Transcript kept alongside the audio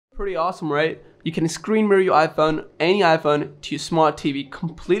Pretty awesome, right? You can screen mirror your iPhone, any iPhone, to your smart TV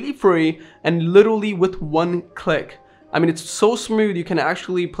completely free and literally with one click. I mean, it's so smooth. You can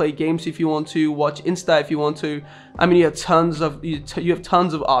actually play games if you want to, watch Insta if you want to. I mean, you have tons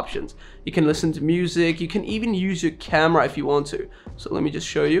of options. You can listen to music. You can even use your camera if you want to. So let me just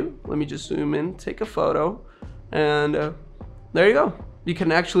show you. Let me just zoom in, take a photo, and there you go. You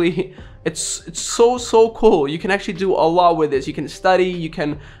can actually, it's so cool. You can actually do a lot with this. You can study, you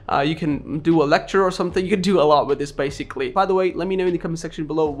can do a lecture or something. You can do a lot with this basically. By the way, let me know in the comment section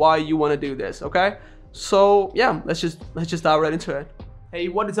below why you want to do this, okay? So yeah, let's just dive right into it. Hey,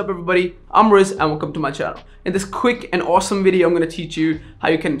 what is up everybody? I'm Riz and welcome to my channel. In this quick and awesome video, I'm going to teach you how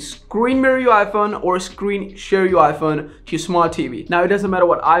you can screen mirror your iPhone or screen share your iPhone to your smart TV. Now, it doesn't matter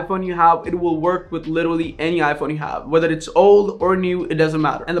what iPhone you have, it will work with literally any iPhone you have. Whether it's old or new, it doesn't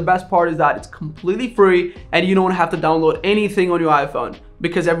matter. And the best part is that it's completely free and you don't have to download anything on your iPhone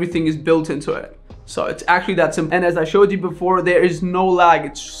because everything is built into it. So it's actually that simple. And as I showed you before, there is no lag.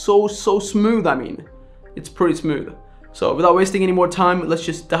 It's so smooth. I mean, it's pretty smooth. So without wasting any more time, let's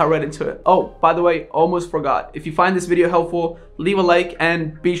just dive right into it. Oh, by the way, almost forgot. If you find this video helpful, leave a like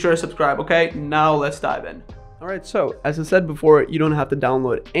and be sure to subscribe, okay? Now let's dive in. Alright, so as I said before, you don't have to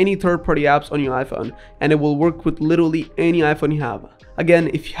download any third-party apps on your iPhone, and it will work with literally any iPhone you have. Again,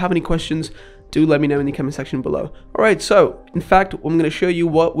 if you have any questions, do let me know in the comment section below. Alright, so in fact, I'm going to show you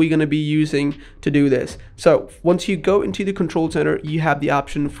what we're going to be using to do this. So once you go into the control center, you have the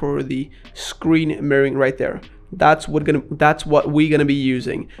option for the screen mirroring right there. That's what we're gonna be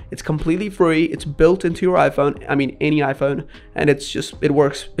using. It's completely free. It's built into your iPhone. I mean, any iPhone, and it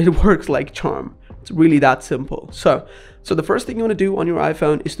works like charm. It's really that simple. So the first thing you want to do on your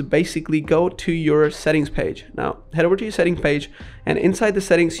iPhone is to basically go to your settings page. Now, head over to your settings page, and inside the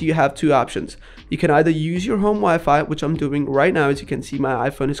settings, you have two options. You can either use your home Wi-Fi, which I'm doing right now. As you can see, my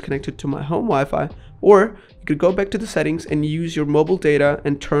iPhone is connected to my home Wi-Fi, or you could go back to the settings and use your mobile data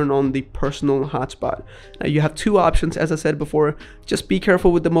and turn on the personal hotspot. Now, you have two options, as I said before. Just be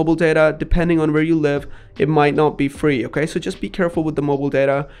careful with the mobile data. Depending on where you live, it might not be free, okay? So just be careful with the mobile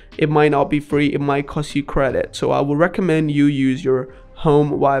data. It might not be free. It might cost you credit. So I would recommend you use your home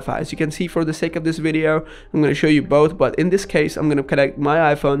Wi-Fi. As you can see, for the sake of this video, I'm going to show you both, but in this case, I'm going to connect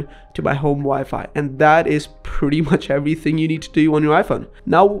my iPhone to my home Wi-Fi, and that is pretty much everything you need to do on your iPhone.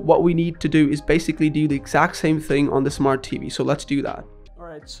 Now, what we need to do is basically do the exact same thing on the smart TV. So let's do that. All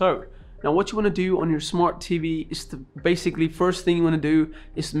right, so now what you want to do on your smart TV is to basically, first thing you want to do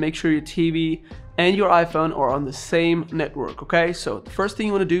is to make sure your TV and your iPhone are on the same network, okay? So the first thing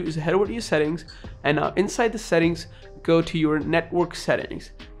you want to do is head over to your settings, and now inside the settings, go to your network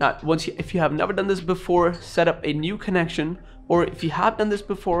settings. Now, if you have never done this before, set up a new connection, or if you have done this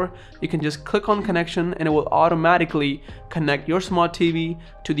before, you can just click on connection and it will automatically connect your smart TV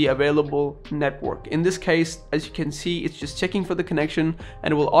to the available network. In this case, as you can see, it's just checking for the connection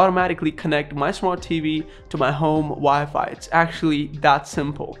and it will automatically connect my smart TV to my home Wi-Fi. It's actually that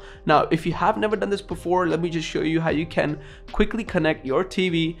simple. Now, if you have never done this before, let me just show you how you can quickly connect your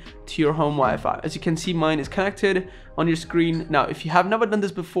TV to your home Wi-Fi. As you can see, mine is connected on your screen. Now, if you have never done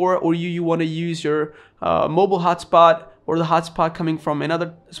this before, or you want to use your mobile hotspot or the hotspot coming from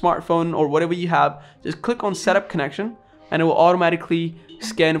another smartphone or whatever you have, just click on setup connection and it will automatically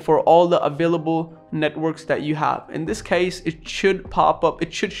scan for all the available networks that you have. In this case, it should pop up,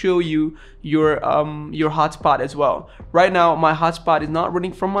 it should show you your hotspot as well. Right now, my hotspot is not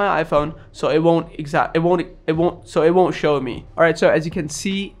running from my iPhone, so it won't show me. All right, so as you can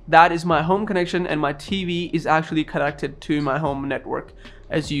see, that is my home connection and my TV is actually connected to my home network,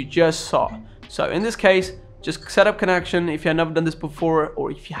 as you just saw. So in this case, just set up connection. If you have never done this before, or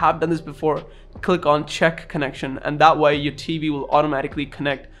if you have done this before, click on check connection, and that way your TV will automatically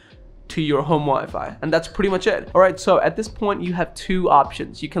connect to your home Wi-Fi, and that's pretty much it. All right, so at this point you have two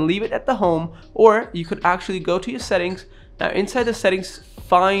options. You can leave it at the home, or you could actually go to your settings. Now, inside the settings,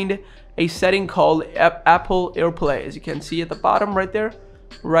 find a setting called Apple AirPlay. As you can see at the bottom right there,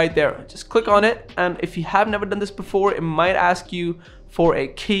 just click on it, and if you have never done this before, it might ask you for a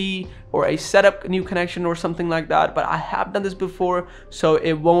key or a setup new connection or something like that, but I have done this before, so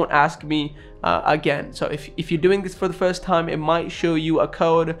it won't ask me again. So if you're doing this for the first time, it might show you a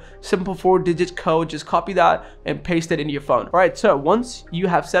code, simple 4-digit code. Just copy that and paste it into your phone. All right, so once you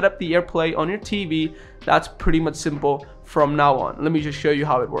have set up the AirPlay on your TV, that's pretty much simple from now on. Let me just show you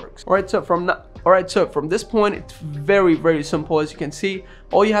how it works. All right, so from this point, it's very simple. As you can see,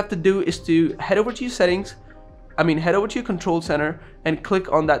 all you have to do is to head over to your settings. head over to your control center and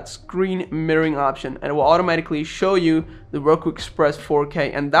click on that screen mirroring option, and it will automatically show you the Roku Express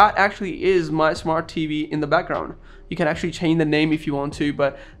 4K, and that actually is my smart TV in the background. You can actually change the name if you want to,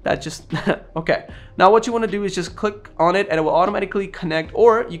 but that just okay. Now what you want to do is just click on it and it will automatically connect,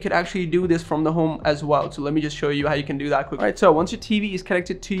 or you could actually do this from the home as well. So let me just show you how you can do that quickly. Alright, so once your TV is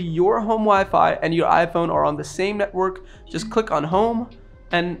connected to your home Wi-Fi and your iPhone are on the same network, just click on home,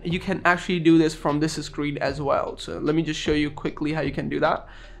 and you can actually do this from this screen as well. So let me just show you quickly how you can do that.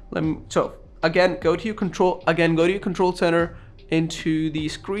 So again, go to your control center, into the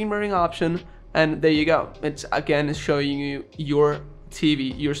screen mirroring option, and there you go. It's showing you your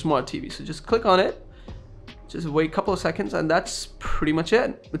TV, your smart TV. So just click on it, just wait a couple of seconds, and that's pretty much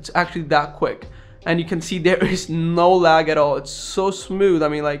it. It's actually that quick, and you can see there is no lag at all. It's so smooth. I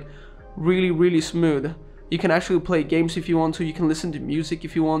mean, like really smooth. You can actually play games if you want to. You can listen to music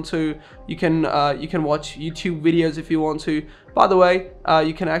if you want to. You can watch YouTube videos if you want to. By the way,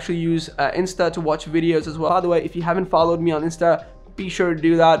 you can actually use Insta to watch videos as well. By the way, if you haven't followed me on Insta, be sure to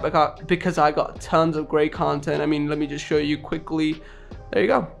do that because I got tons of great content. I mean, let me just show you quickly. There you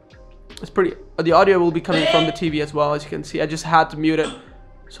go. It's pretty. The audio will be coming from the TV as well, as you can see. I just had to mute it,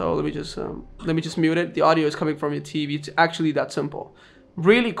 so let me just mute it. The audio is coming from your TV. It's actually that simple.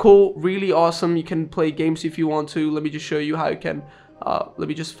 Really cool, really awesome. You can play games if you want to. Let me just show you how you can. Let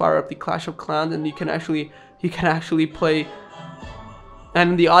me just fire up the Clash of Clans, and you can actually play.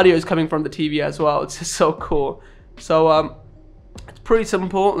 And the audio is coming from the TV as well. It's just so cool. So it's pretty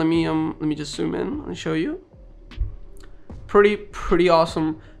simple. Let me just zoom in and show you. Pretty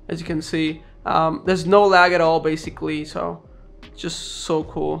awesome, as you can see. There's no lag at all, basically. So just so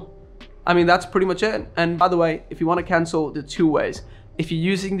cool. I mean, that's pretty much it. And by the way, if you want to cancel, the two ways. If you're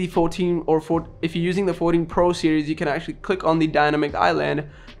using the 14 if you're using the 14 Pro series, you can actually click on the dynamic island,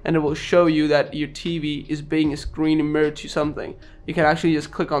 and it will show you that your TV is being screen mirrored to something. You can actually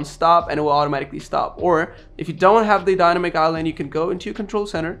just click on stop, and it will automatically stop. Or if you don't have the dynamic island, you can go into your control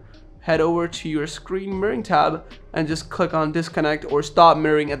center, head over to your screen mirroring tab, and just click on disconnect or stop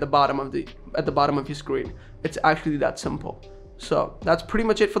mirroring at the bottom of your screen. It's actually that simple. So that's pretty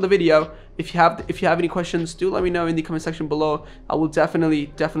much it for the video. If you have any questions, do let me know in the comment section below. I will definitely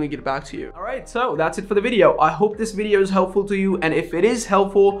get back to you. All right, so that's it for the video. I hope this video is helpful to you, and if it is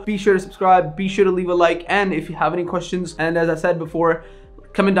helpful, be sure to subscribe, be sure to leave a like, and if you have any questions, and as I said before,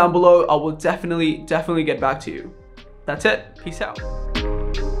 comment down below. I will definitely get back to you. That's it. Peace out.